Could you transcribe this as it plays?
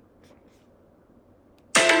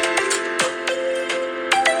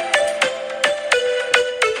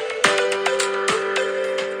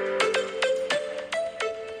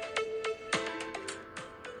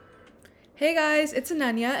guys, it's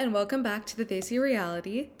Ananya and welcome back to the Desi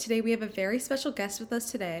Reality. Today we have a very special guest with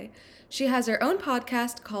us today. She has her own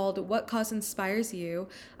podcast called What Cause Inspires You,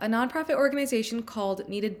 a nonprofit organization called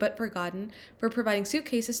Needed But Forgotten for providing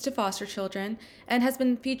suitcases to foster children, and has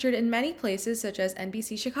been featured in many places such as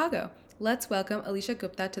NBC Chicago. Let's welcome Alisha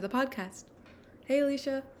Gupta to the podcast. Hey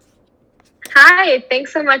Alisha. Hi,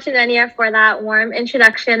 thanks so much, Ananya, for that warm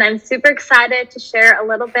introduction. I'm super excited to share a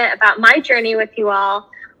little bit about my journey with you all.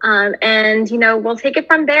 We'll take it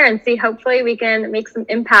from there and see, hopefully we can make some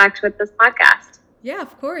impact with this podcast. Yeah,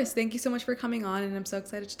 of course. Thank you so much for coming on, and I'm so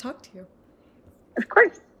excited to talk to you. Of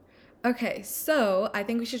course. Okay, so I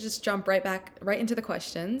think we should just jump right into the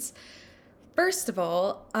questions. First of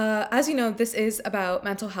all, as you know, this is about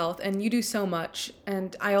mental health, and you do so much,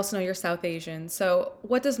 and I also know you're South Asian. So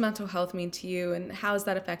what does mental health mean to you, and how has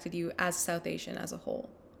that affected you as South Asian as a whole?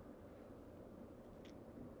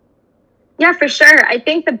 Yeah, for sure. I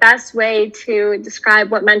think the best way to describe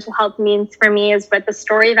what mental health means for me is with the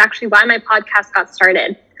story of actually why my podcast got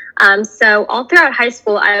started. So all throughout high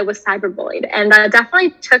school, I was cyberbullied, and that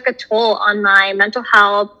definitely took a toll on my mental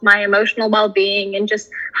health, my emotional well-being, and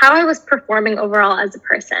just how I was performing overall as a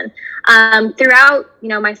person. Throughout,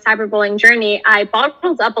 my cyberbullying journey, I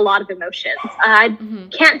bottled up a lot of emotions. I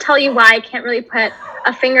can't tell you why. I can't really put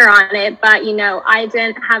a finger on it, but I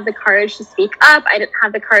didn't have the courage to speak up. I didn't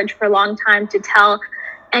have the courage for a long time to tell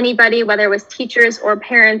anybody, whether it was teachers or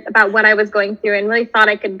parents, about what I was going through, and really thought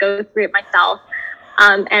I could go through it myself.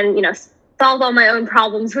 Solve all my own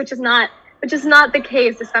problems, which is not the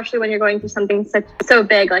case, especially when you're going through something so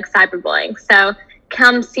big like cyberbullying. So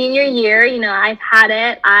come senior year, I've had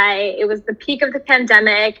it. It was the peak of the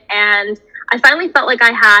pandemic, and I finally felt like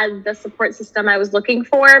I had the support system I was looking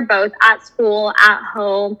for, both at school, at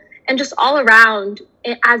home, and just all around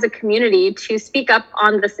as a community to speak up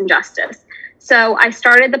on this injustice. So I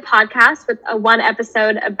started the podcast with one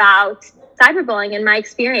episode about cyberbullying and my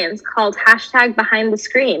experience called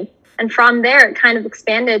 #BehindTheScreen. And from there, it kind of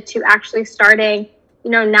expanded to actually starting,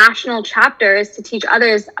 national chapters to teach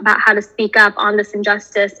others about how to speak up on this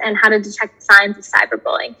injustice and how to detect the signs of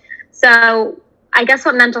cyberbullying. So I guess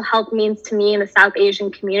what mental health means to me in the South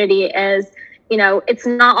Asian community is, it's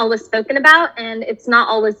not always spoken about, and it's not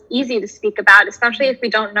always easy to speak about, especially if we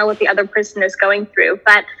don't know what the other person is going through.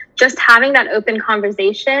 But just having that open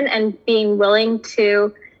conversation and being willing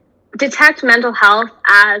to detect mental health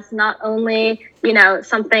as not only,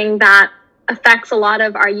 something that affects a lot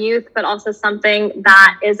of our youth, but also something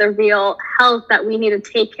that is a real health that we need to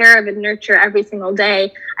take care of and nurture every single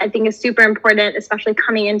day, I think is super important, especially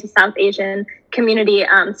coming into South Asian community,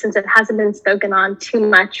 since it hasn't been spoken on too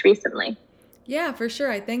much recently. Yeah, for sure.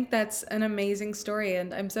 I think that's an amazing story,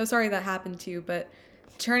 and I'm so sorry that happened to you, but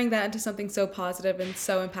turning that into something so positive and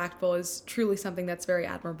so impactful is truly something that's very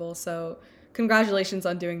admirable. So congratulations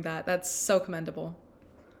on doing that. That's so commendable.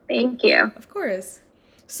 Thank you. Of course.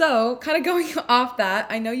 So, kind of going off that,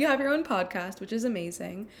 I know you have your own podcast, which is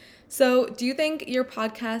amazing. So, do you think your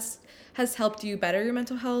podcast has helped you better your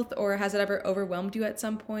mental health, or has it ever overwhelmed you at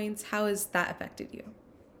some points? How has that affected you?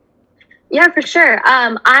 Yeah, for sure.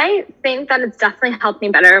 I think that it's definitely helped me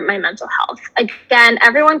better my mental health. Again,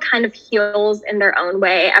 everyone kind of heals in their own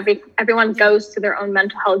way. Everyone goes through their own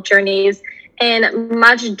mental health journeys in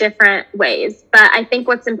much different ways. But I think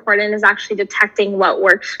what's important is actually detecting what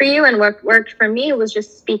works for you. And what worked for me was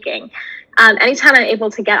just speaking. Anytime I'm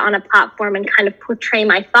able to get on a platform and kind of portray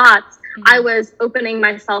my thoughts, I was opening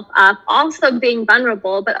myself up, also being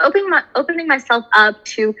vulnerable, but opening myself up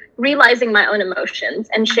to realizing my own emotions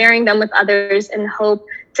and sharing them with others in hope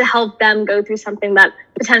to help them go through something that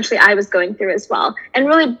potentially I was going through as well, and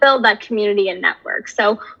really build that community and network.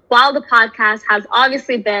 So while the podcast has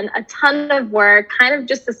obviously been a ton of work, kind of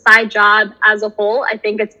just a side job as a whole, I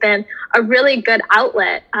think it's been a really good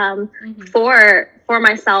outlet for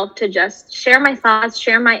myself to just share my thoughts,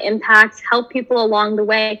 share my impacts, help people along the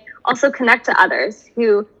way, also connect to others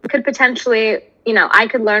who could potentially, I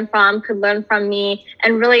could learn from me,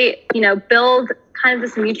 and really, build kind of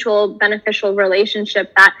this mutual beneficial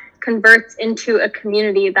relationship that converts into a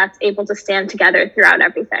community that's able to stand together throughout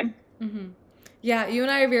everything. Mm-hmm. Yeah, you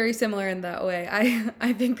and I are very similar in that way.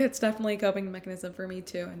 I think that's definitely a coping mechanism for me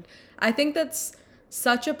too. And I think that's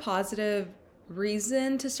such a positive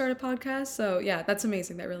reason to start a podcast. So yeah, that's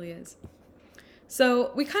amazing. That really is.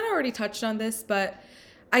 So we kind of already touched on this, but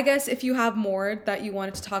I guess if you have more that you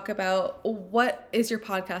wanted to talk about, what is your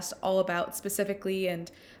podcast all about specifically?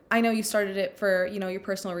 And I know you started it for, your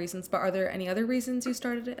personal reasons, but are there any other reasons you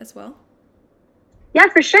started it as well? Yeah,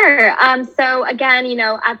 for sure. So again,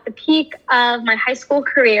 at the peak of my high school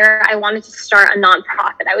career, I wanted to start a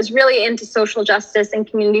nonprofit. I was really into social justice and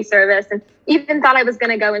community service, and even thought I was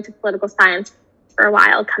going to go into political science for a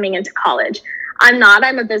while coming into college. I'm not,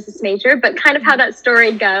 I'm a business major, but kind of how that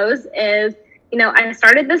story goes is, I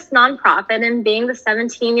started this nonprofit, and being the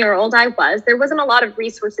 17-year-old I was, there wasn't a lot of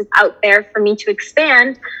resources out there for me to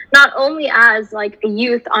expand, not only as like a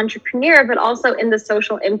youth entrepreneur, but also in the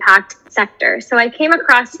social impact sector. So I came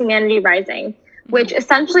across Humanity Rising, which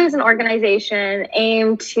essentially is an organization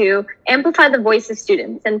aimed to amplify the voice of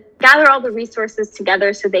students and gather all the resources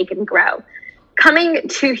together so they can grow. Coming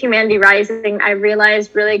to Humanity Rising, I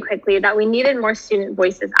realized really quickly that we needed more student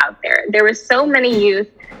voices out there. There were so many youth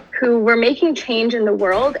who were making change in the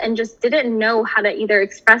world and just didn't know how to either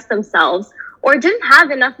express themselves or didn't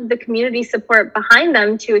have enough of the community support behind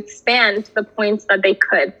them to expand to the points that they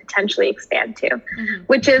could potentially expand to,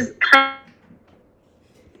 which is kind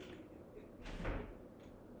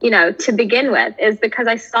of, to begin with, is because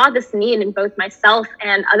I saw this need in both myself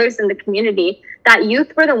and others in the community that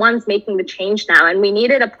youth were the ones making the change now, and we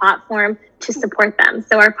needed a platform to support them.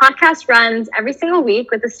 So our podcast runs every single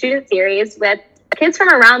week with a student series with kids from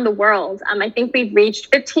around the world. I think we've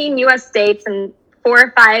reached 15 US states and 4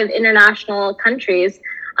 or 5 international countries,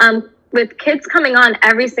 with kids coming on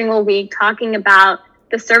every single week talking about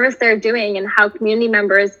the service they're doing and how community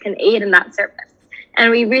members can aid in that service. And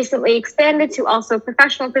we recently expanded to also a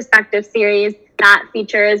professional perspective series that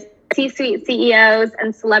features C-suite CEOs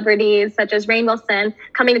and celebrities such as Rainn Wilson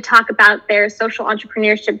coming to talk about their social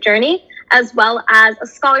entrepreneurship journey, as well as a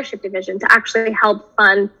scholarship division to actually help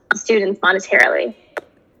fund students monetarily.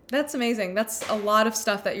 That's amazing. That's a lot of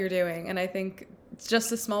stuff that you're doing. And I think it's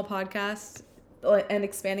just a small podcast and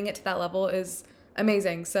expanding it to that level is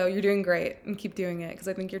amazing. So you're doing great, and keep doing it, because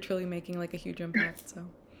I think you're truly making like a huge impact. So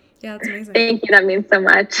yeah, it's amazing. Thank you. That means so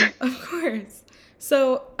much. Of course.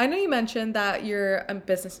 So I know you mentioned that you're a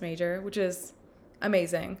business major, which is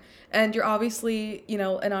amazing. And you're obviously,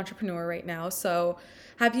 an entrepreneur right now. So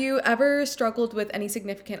have you ever struggled with any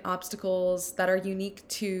significant obstacles that are unique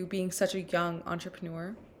to being such a young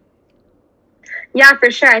entrepreneur? Yeah,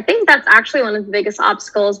 for sure. I think that's actually one of the biggest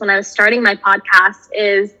obstacles when I was starting my podcast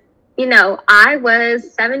is, I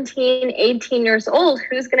was 17, 18 years old.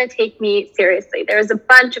 Who's going to take me seriously? There was a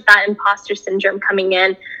bunch of that imposter syndrome coming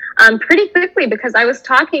in pretty quickly, because I was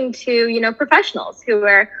talking to, professionals who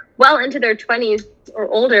were well into their 20s or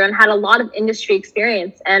older and had a lot of industry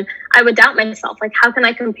experience. And I would doubt myself, like, how can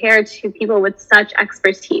I compare to people with such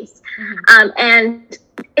expertise? And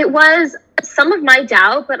it was some of my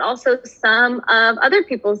doubt, but also some of other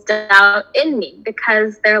people's doubt in me,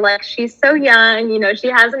 because they're like, she's so young, she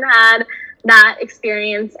hasn't had that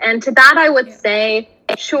experience. And to that, I would say,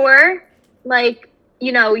 sure, like,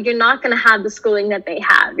 you're not going to have the schooling that they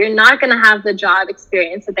have. You're not going to have the job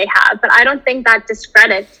experience that they have. But I don't think that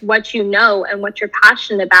discredits what you know and what you're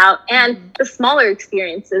passionate about and the smaller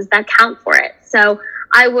experiences that count for it. So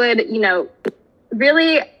I would,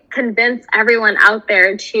 really convince everyone out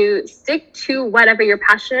there to stick to whatever you're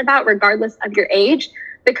passionate about, regardless of your age,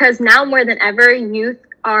 because now more than ever, youth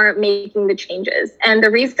are making the changes. And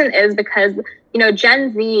the reason is because,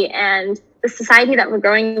 Gen Z and the society that we're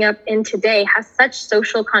growing up in today has such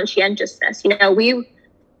social conscientiousness. We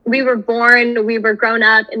were born, we were grown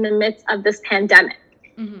up in the midst of this pandemic.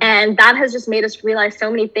 And that has just made us realize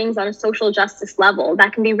so many things on a social justice level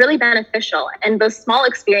that can be really beneficial. And those small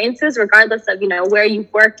experiences, regardless of, where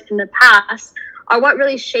you've worked in the past, are what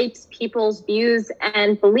really shapes people's views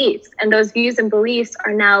and beliefs. And those views and beliefs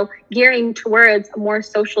are now gearing towards a more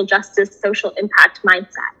social justice, social impact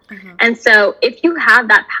mindset. And so if you have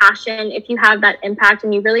that passion, if you have that impact,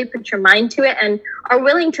 and you really put your mind to it and are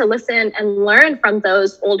willing to listen and learn from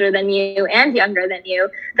those older than you and younger than you,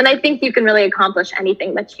 then I think you can really accomplish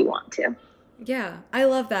anything that you want to. Yeah, I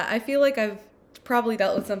love that. I feel like I've probably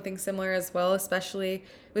dealt with something similar as well, especially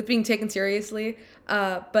with being taken seriously.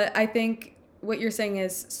 But I think what you're saying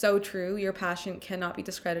is so true. Your passion cannot be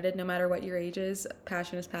discredited no matter what your age is.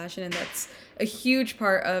 Passion is passion, and that's a huge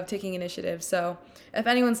part of taking initiative. So if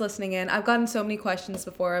anyone's listening in, I've gotten so many questions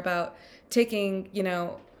before about taking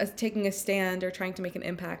a stand or trying to make an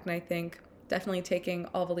impact, and I think definitely taking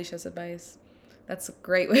all of Alisha's advice. That's a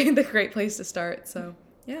great place to start. So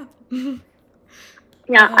yeah.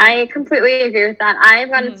 Yeah, I completely agree with that. I've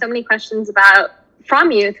gotten so many questions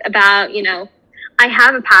from youth about, I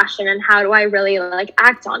have a passion, and how do I really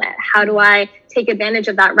act on it? How do I take advantage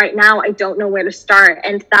of that right now? I don't know where to start.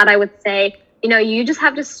 And that I would say, you just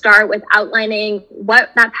have to start with outlining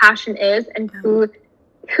what that passion is and who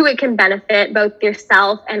it can benefit, both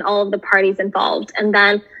yourself and all of the parties involved. And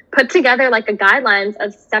then put together like a guidelines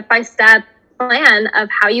of step-by-step plan of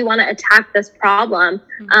how you want to attack this problem,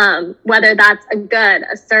 whether that's a good,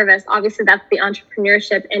 a service. Obviously, that's the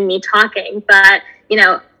entrepreneurship in me talking, but,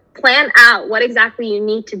 plan out what exactly you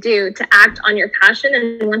need to do to act on your passion.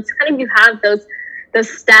 And once kind of you have those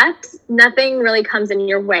steps, nothing really comes in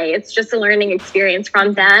your way. It's just a learning experience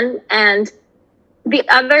from then. And the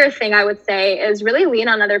other thing I would say is really lean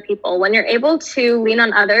on other people. When you're able to lean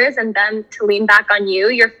on others and them to lean back on you,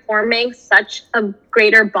 you're forming such a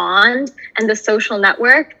greater bond and the social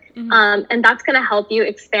network. And that's going to help you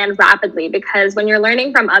expand rapidly, because when you're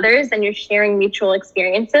learning from others and you're sharing mutual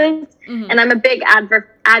experiences, and I'm a big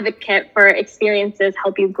advocate for experiences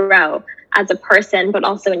help you grow as a person, but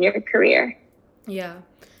also in your career. Yeah.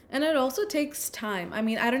 And it also takes time. I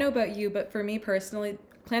mean, I don't know about you, but for me personally,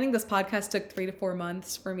 planning this podcast took 3 to 4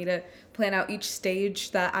 months for me to plan out each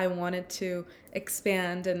stage that I wanted to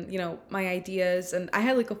expand and, my ideas. And I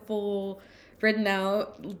had like a full written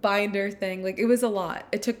out binder thing. Like, it was a lot.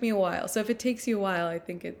 It took me a while. So if it takes you a while, I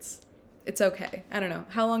think it's okay. I don't know.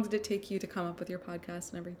 How long did it take you to come up with your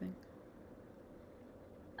podcast and everything?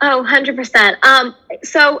 Oh, 100%.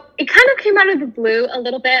 So it kind of came out of the blue a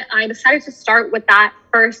little bit. I decided to start with that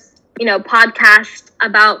first, podcast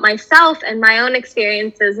about myself and my own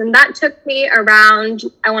experiences. And that took me around,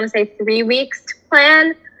 I want to say 3 weeks to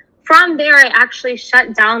plan. From there, I actually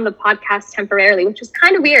shut down the podcast temporarily, which was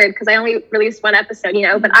kind of weird because I only released 1 episode,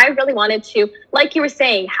 but I really wanted to, like you were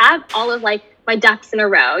saying, have all of like my ducks in a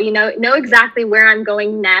row, know exactly where I'm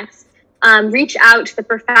going next, reach out to the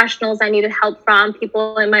professionals I needed help from,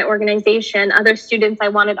 people in my organization, other students I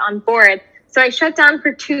wanted on board. So I shut down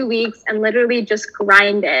for 2 weeks and literally just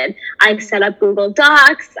grinded. I set up Google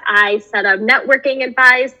Docs, I set up networking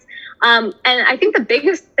advice. And I think the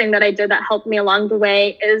biggest thing that I did that helped me along the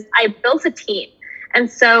way is I built a team.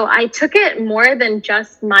 And so I took it more than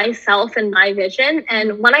just myself and my vision.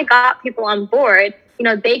 And when I got people on board,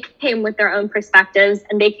 they came with their own perspectives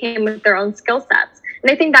and they came with their own skill sets.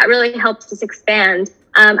 And I think that really helped us expand.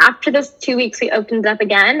 After those 2 weeks, we opened it up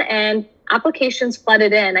again and applications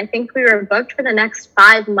flooded in. I think we were booked for the next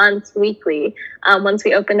 5 months weekly once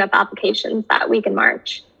we opened up applications that week in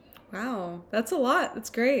March. Wow, that's a lot. That's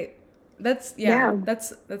great. That's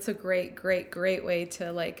a great way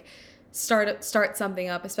to like start something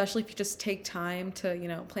up, especially if you just take time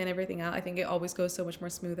to, plan everything out. I think it always goes so much more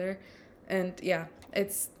smoother. And yeah,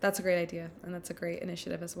 that's a great idea, and that's a great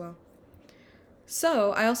initiative as well.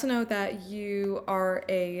 So I also know that you are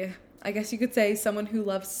I guess you could say, someone who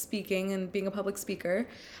loves speaking and being a public speaker.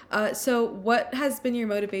 So what has been your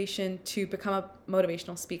motivation to become a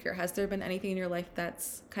motivational speaker? Has there been anything in your life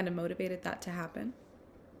that's kind of motivated that to happen?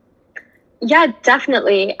 Yeah,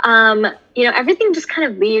 definitely. Everything just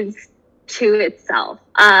kind of leads to itself.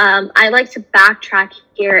 I like to backtrack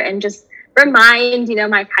here and just remind,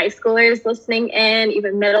 my high schoolers listening in,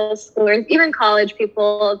 even middle schoolers, even college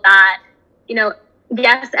people that,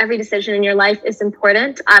 yes, every decision in your life is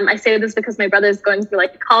important. I say this because my brother is going through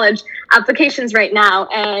like college applications right now,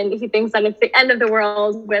 and he thinks that it's the end of the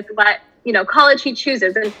world with what, college he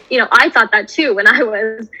chooses. And, I thought that too when I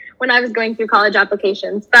was going through college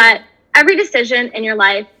applications. But every decision in your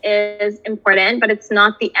life is important, but it's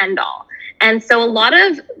not the end all. And so a lot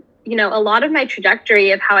of my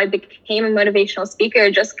trajectory of how I became a motivational speaker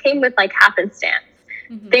just came with like happenstance.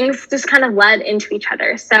 Things just kind of led into each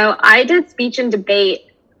other. So I did speech and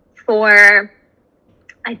debate for,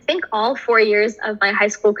 I think, all 4 years of my high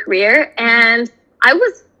school career. And I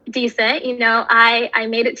was decent. I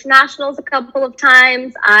made it to nationals a couple of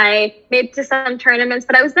times. I made it to some tournaments,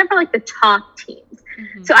 but I was never like the top teams.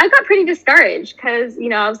 So I got pretty discouraged because,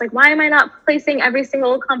 I was like, why am I not placing every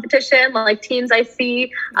single competition like teams I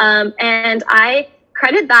see? And I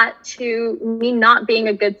credit that to me not being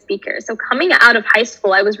a good speaker. So coming out of high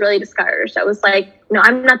school, I was really discouraged. I was like,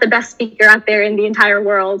 I'm not the best speaker out there in the entire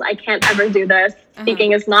world. I can't ever do this.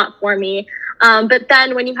 Speaking is not for me. But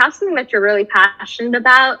then when you have something that you're really passionate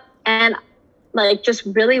about and like just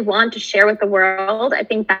really want to share with the world, I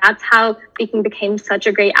think that's how speaking became such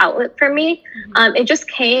a great outlet for me. It just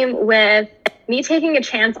came with me taking a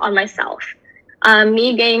chance on myself,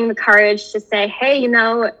 me gaining the courage to say, hey,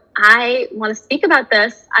 I want to speak about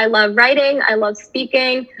this. I love writing. I love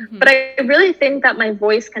speaking, but I really think that my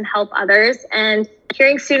voice can help others. And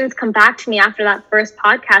hearing students come back to me after that first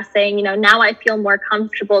podcast saying, now I feel more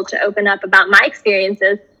comfortable to open up about my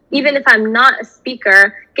experiences, even if I'm not a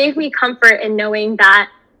speaker, gave me comfort in knowing that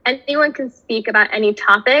anyone can speak about any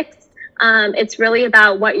topics. It's really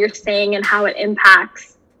about what you're saying and how it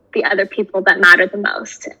impacts the other people that matter the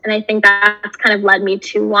most. And I think that's kind of led me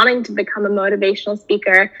to wanting to become a motivational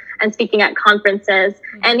speaker and speaking at conferences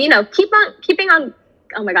and,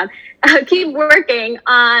 oh my God, keep working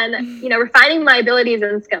on, refining my abilities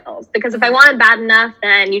and skills. Because if I want it bad enough,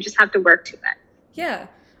 then you just have to work to it. Yeah.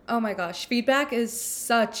 Oh my gosh. Feedback is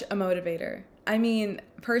such a motivator. I mean,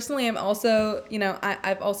 personally, I'm also,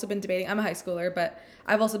 I've also been debating. I'm a high schooler, but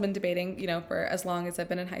I've also been debating, for as long as I've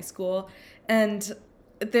been in high school. And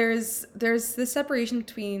there's this separation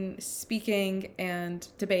between speaking and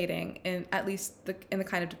debating, and at least in the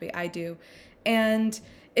kind of debate I do. And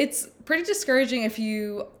it's pretty discouraging if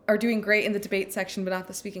you are doing great in the debate section but not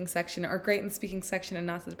the speaking section, or great in the speaking section and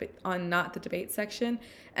not the debate section.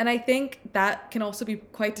 And I think that can also be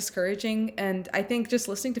quite discouraging. And I think just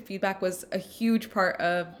listening to feedback was a huge part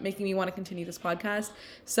of making me want to continue this podcast.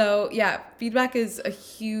 So yeah, feedback is a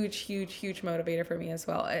huge motivator for me as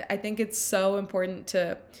well. I think it's so important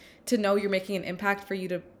to know you're making an impact, for you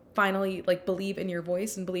to finally believe in your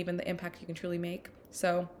voice and believe in the impact you can truly make.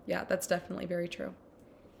 So yeah, that's definitely very true.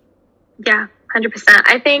 Yeah, 100%.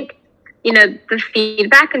 I think, the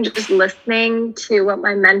feedback and just listening to what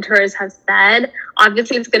my mentors have said,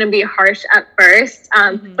 obviously it's going to be harsh at first,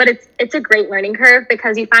 but it's a great learning curve,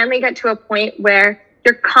 because you finally get to a point where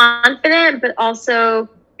you're confident, but also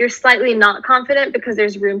you're slightly not confident because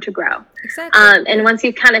there's room to grow. Exactly. And once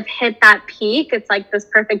you kind of hit that peak, it's like this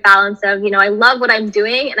perfect balance of, I love what I'm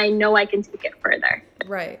doing and I know I can take it further.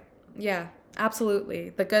 Right. Yeah, absolutely.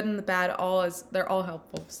 The good and the bad, they're all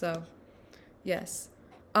helpful. So yes.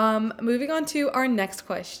 Moving on to our next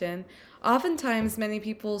question. Oftentimes, many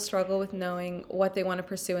people struggle with knowing what they want to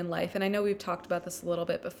pursue in life. And I know we've talked about this a little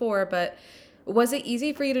bit before, but was it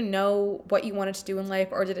easy for you to know what you wanted to do in life,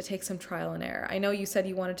 or did it take some trial and error? I know you said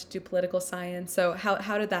you wanted to do political science, so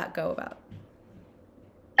how did that go about?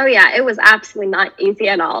 Oh yeah, it was absolutely not easy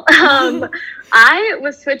at all. I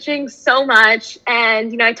was switching so much,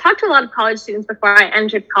 and I talked to a lot of college students before I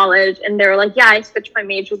entered college, and they were like, yeah, I switched my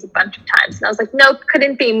majors a bunch of times. And I was like, nope,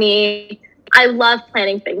 couldn't be me. I love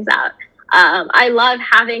planning things out. I love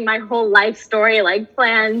having my whole life story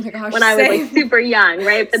planned when I was super young,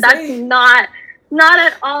 right? But that's not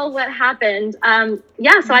at all what happened.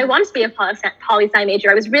 So I wanted to be a poli-sci major.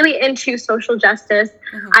 I was really into social justice.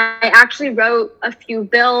 I actually wrote a few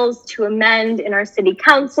bills to amend in our city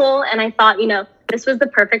council, and I thought, this was the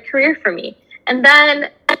perfect career for me. And then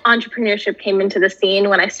entrepreneurship came into the scene.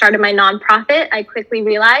 When I started my nonprofit, I quickly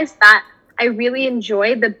realized that I really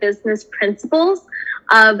enjoyed the business principles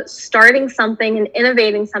of starting something and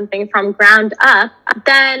innovating something from ground up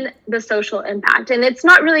than the social impact. And it's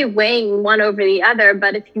not really weighing one over the other,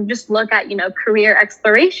 but if you just look at, career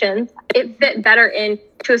explorations, it fit better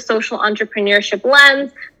into a social entrepreneurship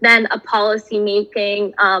lens than a policy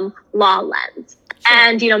making law lens. Sure.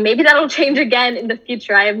 And, maybe that'll change again in the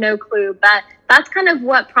future. I have no clue, but that's kind of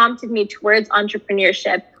what prompted me towards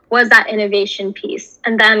entrepreneurship, was that innovation piece.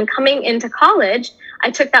 And then coming into college,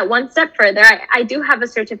 I took that one step further. I do have a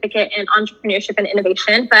certificate in entrepreneurship and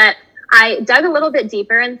innovation, but I dug a little bit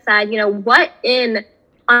deeper and said, what in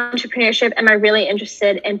entrepreneurship am I really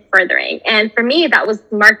interested in furthering? And for me, that was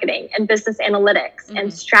marketing and business analytics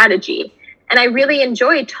and strategy. And I really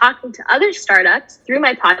enjoyed talking to other startups through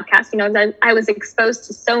my podcast. I was exposed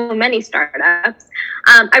to so many startups.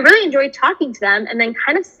 I really enjoyed talking to them and then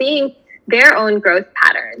kind of seeing their own growth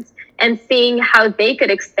patterns and seeing how they could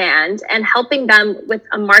expand and helping them with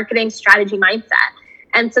a marketing strategy mindset.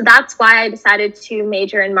 And so that's why I decided to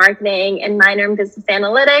major in marketing and minor in business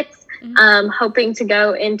analytics, hoping to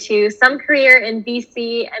go into some career in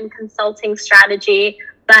VC and consulting strategy.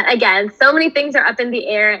 But again, so many things are up in the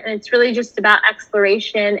air, and it's really just about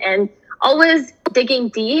exploration and always digging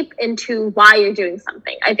deep into why you're doing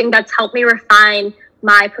something. I think that's helped me refine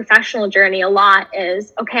my professional journey a lot.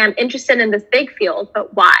 Is, okay, I'm interested in this big field,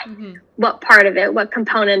 but why? What part of it? What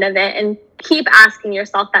component of it? And keep asking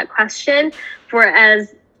yourself that question for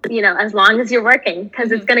as long as you're working,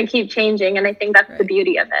 because it's going to keep changing. And I think that's the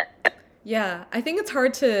beauty of it. Yeah, I think it's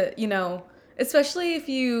hard to, especially if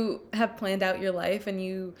you have planned out your life and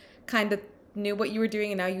you kind of knew what you were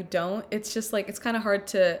doing and now you don't. It's just it's kind of hard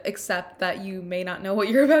to accept that you may not know what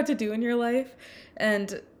you're about to do in your life.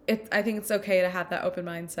 And I think it's okay to have that open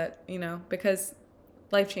mindset, because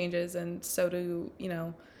life changes, and so do,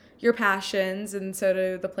 your passions, and so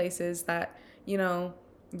do the places that,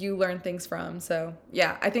 you learn things from. So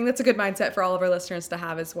yeah, I think that's a good mindset for all of our listeners to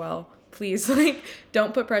have as well. Please,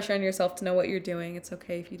 don't put pressure on yourself to know what you're doing. It's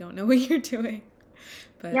okay if you don't know what you're doing.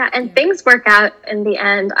 But, things work out in the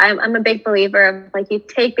end. I'm a big believer of you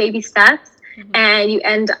take baby steps and you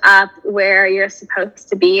end up where you're supposed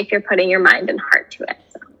to be if you're putting your mind and heart to it.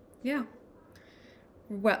 So. Yeah.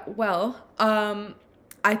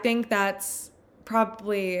 I think that's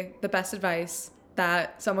probably the best advice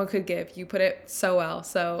that someone could give. You put it so well.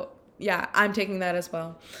 So, yeah, I'm taking that as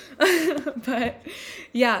well. But,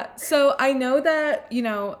 yeah, so I know that,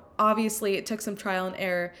 obviously it took some trial and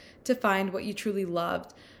error to find what you truly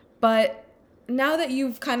loved. But now that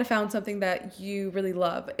you've kind of found something that you really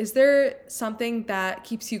love, is there something that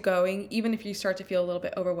keeps you going, even if you start to feel a little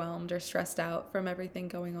bit overwhelmed or stressed out from everything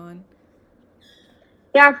going on?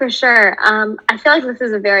 Yeah, for sure. I feel like this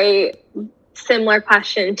is a very similar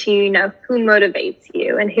question to, who motivates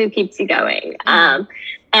you and who keeps you going.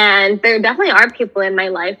 And there definitely are people in my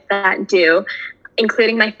life that do,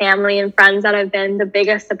 including my family and friends that have been the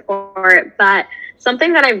biggest support. But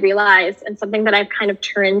something that I realized and something that I've kind of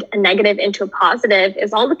turned a negative into a positive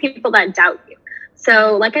is all the people that doubt you.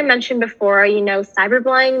 So, like I mentioned before,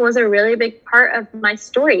 cyberbullying was a really big part of my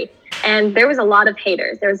story. And there was a lot of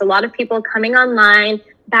haters. There was a lot of people coming online,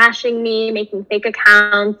 bashing me, making fake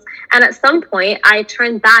accounts. And at some point, I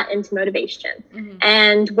turned that into motivation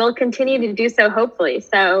and will continue to do so, hopefully.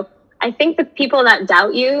 So I think the people that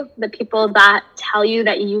doubt you, the people that tell you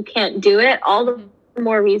that you can't do it, all the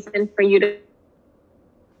more reason for you to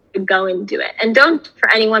go and do it. And don't for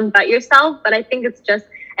anyone but yourself. But I think it's just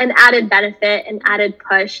an added benefit, an added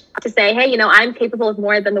push to say, hey, I'm capable of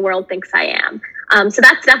more than the world thinks I am. So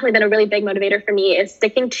that's definitely been a really big motivator for me, is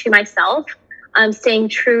sticking to myself, staying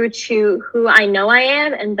true to who I know I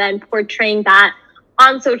am, and then portraying that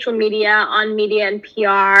on social media, on media and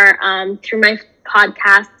PR, through my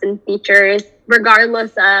podcasts and features,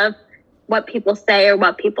 regardless of what people say or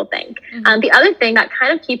what people think. The other thing that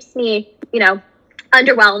kind of keeps me,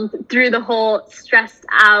 underwhelmed through the whole stressed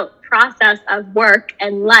out process of work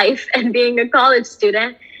and life and being a college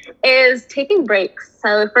student is taking breaks.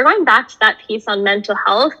 So if we're going back to that piece on mental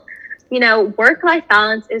health, work-life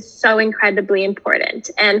balance is so incredibly important.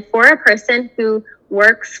 And for a person who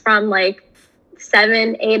works from like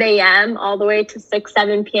 7, 8 a.m. all the way to 6,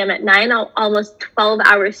 7 p.m. at night, almost 12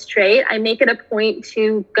 hours straight, I make it a point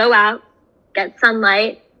to go out, get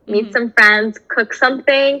sunlight, meet some friends, cook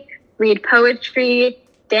something, read poetry,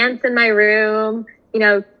 dance in my room,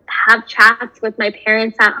 have chats with my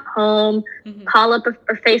parents at home, call up or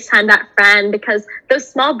FaceTime that friend, because those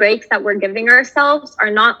small breaks that we're giving ourselves are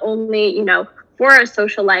not only, for our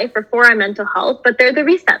social life or for our mental health, but they're the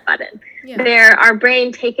reset button. Yeah. They're our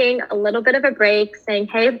brain taking a little bit of a break, saying,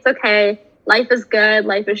 hey, it's okay. Life is good.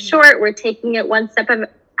 Life is short. We're taking it one step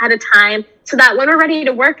at a time, so that when we're ready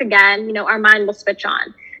to work again, our mind will switch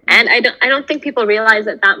on. And I don't think people realize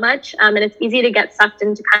it that much. And it's easy to get sucked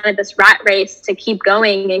into kind of this rat race to keep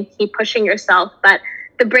going and keep pushing yourself. But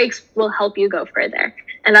the breaks will help you go further.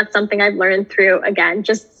 And that's something I've learned through, again,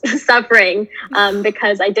 just suffering,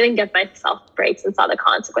 because I didn't give myself breaks and saw the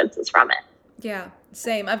consequences from it. Yeah,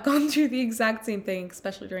 same. I've gone through the exact same thing,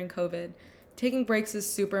 especially during COVID. Taking breaks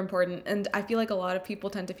is super important. And I feel like a lot of people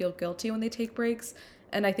tend to feel guilty when they take breaks.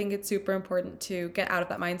 And I think it's super important to get out of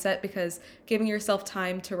that mindset, because giving yourself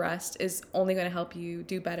time to rest is only going to help you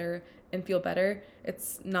do better and feel better.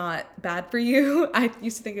 It's not bad for you. I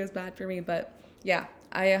used to think it was bad for me, but yeah,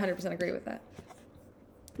 I 100% agree with that.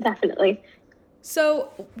 Definitely. So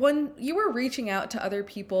when you were reaching out to other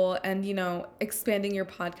people and, expanding your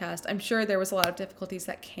podcast, I'm sure there was a lot of difficulties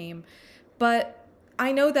that came, but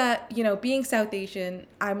I know that, being South Asian,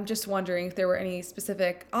 I'm just wondering if there were any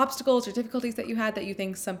specific obstacles or difficulties that you had that you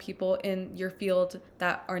think some people in your field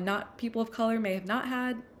that are not people of color may have not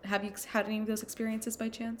had. Have you had any of those experiences by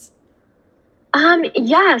chance?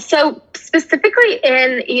 Yeah. So specifically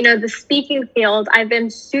in, the speaking field, I've been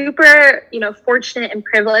super, fortunate and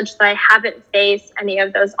privileged that I haven't faced any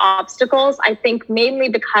of those obstacles. I think mainly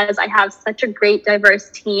because I have such a great, diverse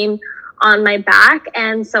team on my back.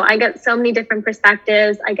 And so I get so many different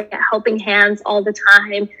perspectives. I get helping hands all the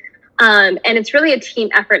time. And it's really a team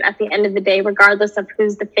effort at the end of the day, regardless of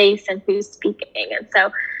who's the face and who's speaking. And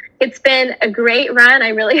so it's been a great run. I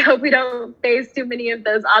really hope we don't face too many of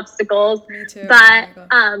those obstacles. Me too. But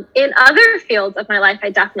in other fields of my life,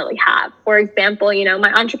 I definitely have. For example,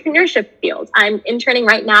 my entrepreneurship field. I'm interning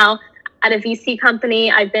right now at a VC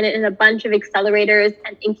company. I've been in a bunch of accelerators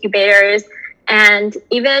and incubators. And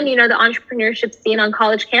even, the entrepreneurship scene on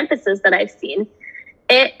college campuses that I've seen,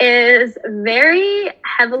 it is very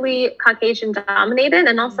heavily Caucasian dominated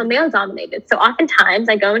and also male dominated. So oftentimes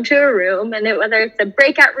I go into a room, and whether it's a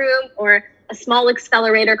breakout room or a small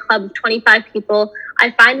accelerator club of 25 people,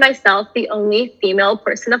 I find myself the only female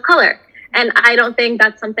person of color. And I don't think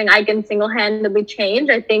that's something I can single-handedly change.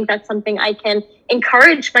 I think that's something I can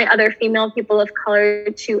encourage my other female people of color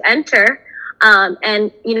to enter.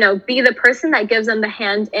 and, be the person that gives them the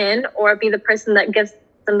hand in, or be the person that gives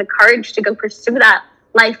them the courage to go pursue that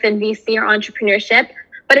life in VC or entrepreneurship.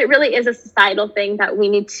 But it really is a societal thing that we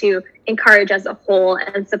need to encourage as a whole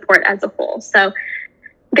and support as a whole. So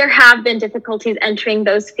there have been difficulties entering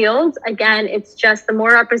those fields. Again, it's just the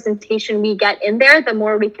more representation we get in there, the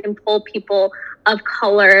more we can pull people of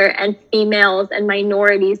color and females and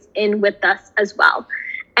minorities in with us as well.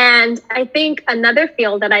 And I think another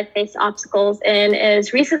field that I faced obstacles in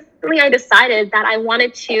is recently I decided that I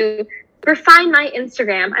wanted to refine my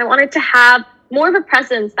Instagram. I wanted to have more of a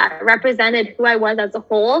presence that represented who I was as a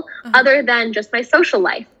whole, other than just my social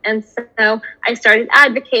life. And so I started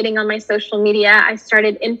advocating on my social media. I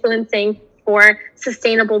started influencing for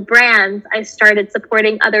sustainable brands. I started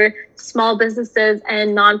supporting other small businesses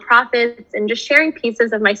and nonprofits and just sharing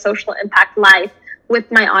pieces of my social impact life with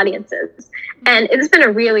my audiences. And it's been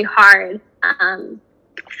a really hard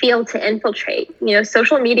field to infiltrate.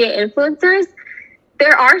 Social media influencers,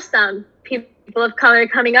 there are some people of color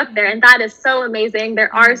coming up there, and that is so amazing.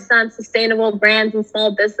 There are some sustainable brands and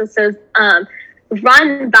small businesses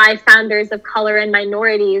run by founders of color and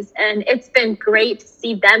minorities, and it's been great to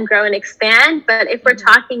see them grow and expand. But if we're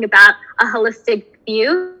talking about a holistic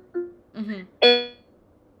view,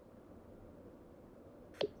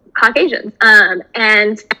 Caucasians.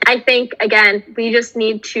 And I think, again, we just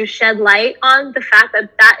need to shed light on the fact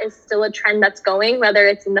that that is still a trend that's going, whether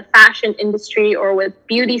it's in the fashion industry or with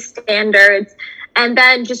beauty standards, and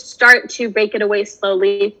then just start to break it away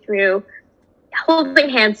slowly through holding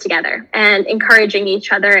hands together and encouraging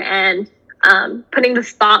each other, and putting the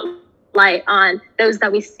spotlight on those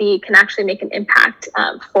that we see can actually make an impact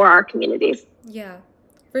for our communities. Yeah.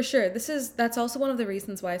 For sure. That's also one of the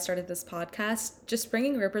reasons why I started this podcast, just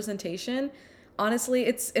bringing representation. Honestly,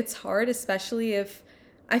 it's hard, especially if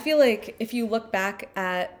I feel like if you look back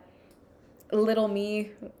at little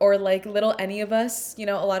me or like little any of us, a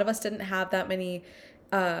lot of us didn't have that many,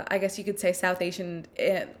 I guess you could say South Asian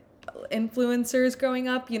influencers growing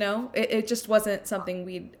up, it just wasn't something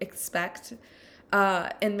we'd expect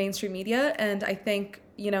in mainstream media. And I think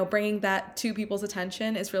bringing that to people's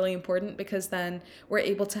attention is really important, because then we're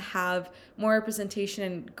able to have more representation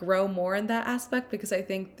and grow more in that aspect, because I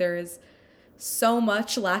think there is so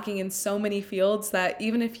much lacking in so many fields that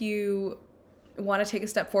even if you want to take a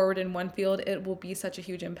step forward in one field, it will be such a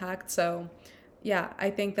huge impact. So yeah,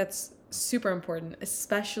 I think that's super important,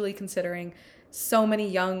 especially considering so many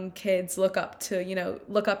young kids look up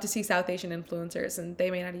to see South Asian influencers, and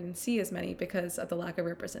they may not even see as many because of the lack of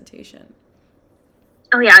representation.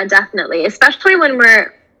 Oh yeah, definitely. Especially when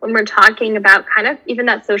we're talking about kind of even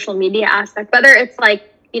that social media aspect, whether it's like,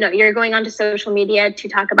 you're going onto social media to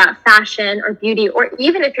talk about fashion or beauty, or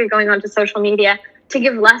even if you're going onto social media to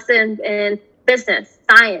give lessons in business,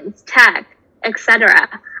 science, tech, etc.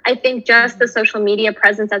 I think just the social media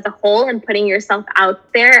presence as a whole and putting yourself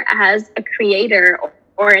out there as a creator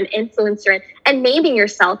or an influencer and naming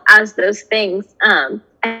yourself as those things,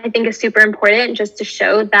 I think is super important, just to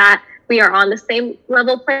show that we are on the same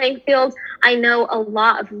level playing field. I know a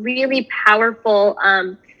lot of really powerful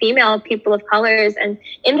female people of colors and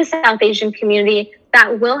in the South Asian community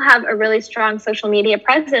that will have a really strong social media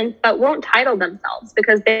presence, but won't title themselves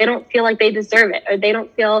because they don't feel like they deserve it, or they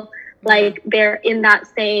don't feel like they're in that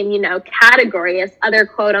same, category as other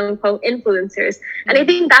quote unquote influencers. And I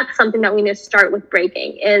think that's something that we need to start with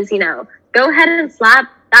breaking is, go ahead and slap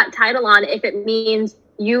that title on if it means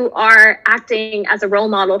you are acting as a role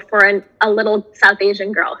model for a little South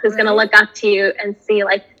Asian girl who's going to look up to you and see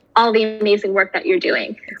like all the amazing work that you're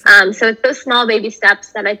doing. Exactly. So it's those small baby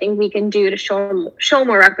steps that I think we can do to show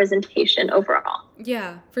more representation overall.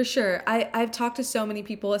 Yeah, for sure. I've talked to so many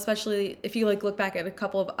people, especially if you look back at a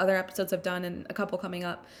couple of other episodes I've done and a couple coming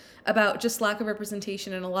up, about just lack of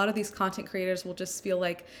representation. And a lot of these content creators will just feel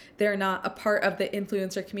like they're not a part of the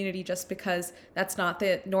influencer community just because that's not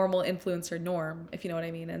the normal influencer norm, if you know what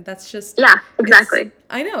I mean. And that's just... Yeah, exactly.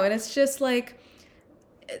 I know. And it's just like,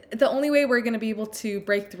 the only way we're going to be able to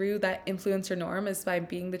break through that influencer norm is by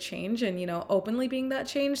being the change and, openly being that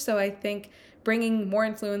change. So I think bringing more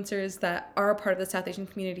influencers that are a part of the South Asian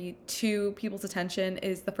community to people's attention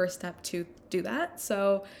is the first step to do that.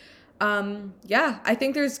 So, I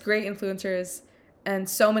think there's great influencers and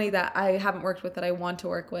so many that I haven't worked with that I want to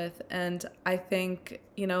work with. And I think,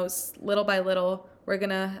 little by little, we're going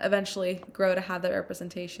to eventually grow to have that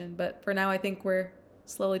representation. But for now, I think we're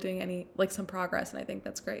slowly doing some progress, and I think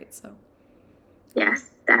that's great. So yes,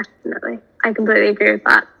 definitely, I completely agree with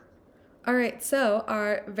that. All right, so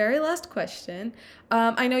our very last question,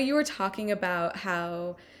 I know you were talking about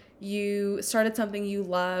how you started something you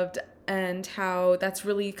loved and how that's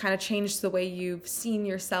really kind of changed the way you've seen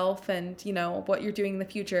yourself and, you know, what you're doing in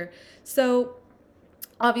the future. So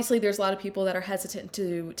obviously there's a lot of people that are hesitant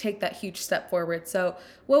to take that huge step forward. So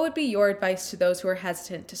what would be your advice to those who are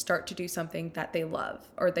hesitant to start to do something that they love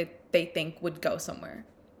or they think would go somewhere?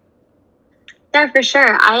 Yeah, for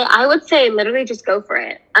sure. I would say literally just go for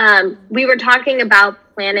it. We were talking about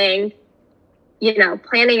planning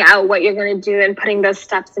out what you're going to do and putting those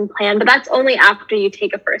steps in plan, but that's only after you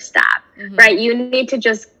take a first step, right? You need to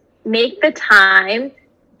just make the time,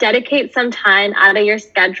 dedicate some time out of your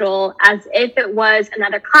schedule as if it was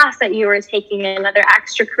another class that you were taking, another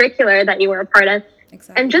extracurricular that you were a part of,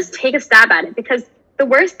 Exactly. and just take a stab at it. Because the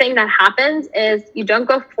worst thing that happens is you don't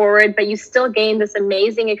go forward, but you still gain this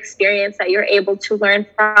amazing experience that you're able to learn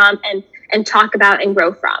from and talk about and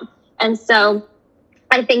grow from. And so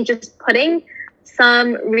I think just putting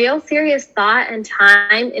some real serious thought and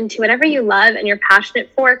time into whatever you love and you're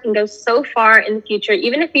passionate for can go so far in the future.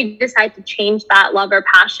 Even if you decide to change that love or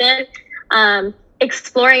passion,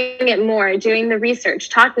 exploring it more, doing the research,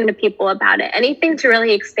 talking to people about it, anything to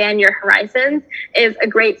really expand your horizons is a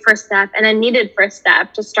great first step and a needed first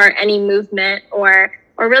step to start any movement or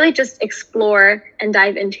really just explore and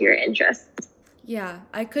dive into your interests. Yeah,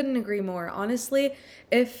 I couldn't agree more. Honestly,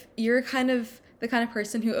 if you're the kind of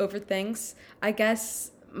person who overthinks, I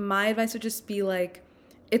guess my advice would just be like,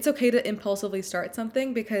 it's okay to impulsively start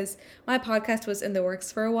something because my podcast was in the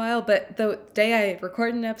works for a while, but the day I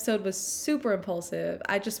recorded an episode was super impulsive.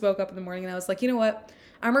 I just woke up in the morning and I was like, you know what?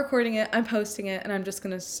 I'm recording it, I'm posting it, and I'm just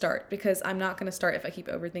going to start because I'm not going to start if I keep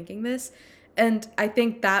overthinking this. And I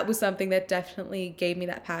think that was something that definitely gave me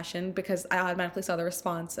that passion because I automatically saw the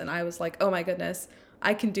response and I was like, oh my goodness,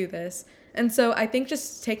 I can do this. And so I think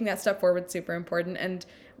just taking that step forward is super important. And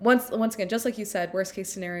once again, just like you said, worst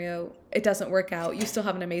case scenario, it doesn't work out. You still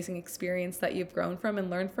have an amazing experience that you've grown from and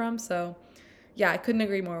learned from. So yeah, I couldn't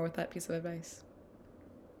agree more with that piece of advice.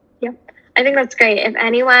 Yep. I think that's great. If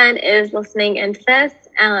anyone is listening into this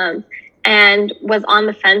and was on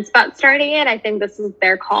the fence about starting it, I think this is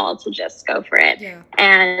their call to just go for it. Yeah.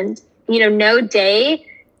 And, no day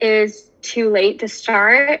is too late to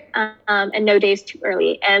start and no day is too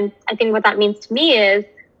early. And I think what that means to me is,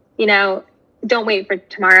 don't wait for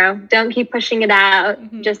tomorrow. Don't keep pushing it out.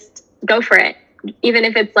 Just go for it. Even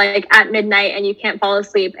if it's like at midnight and you can't fall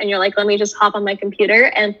asleep and you're like, let me just hop on my computer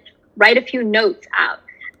and write a few notes out.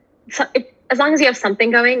 So as long as you have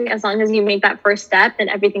something going, as long as you make that first step, then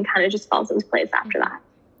everything kind of just falls into place after that.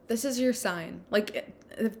 This is your sign. Like,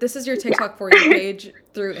 if this is your TikTok for you page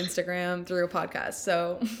through Instagram, through a podcast.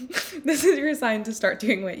 So this is your sign to start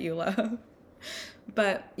doing what you love.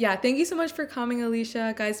 But yeah, thank you so much for coming,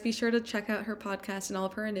 Alisha. Guys, be sure to check out her podcast and all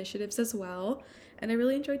of her initiatives as well. And I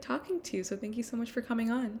really enjoyed talking to you. So thank you so much for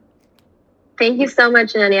coming on. Thank you so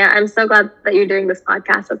much, Nania. I'm so glad that you're doing this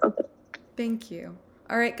podcast. Thank you.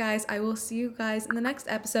 All right, guys, I will see you guys in the next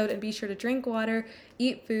episode, and be sure to drink water,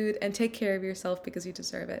 eat food, and take care of yourself because you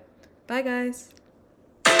deserve it. Bye, guys.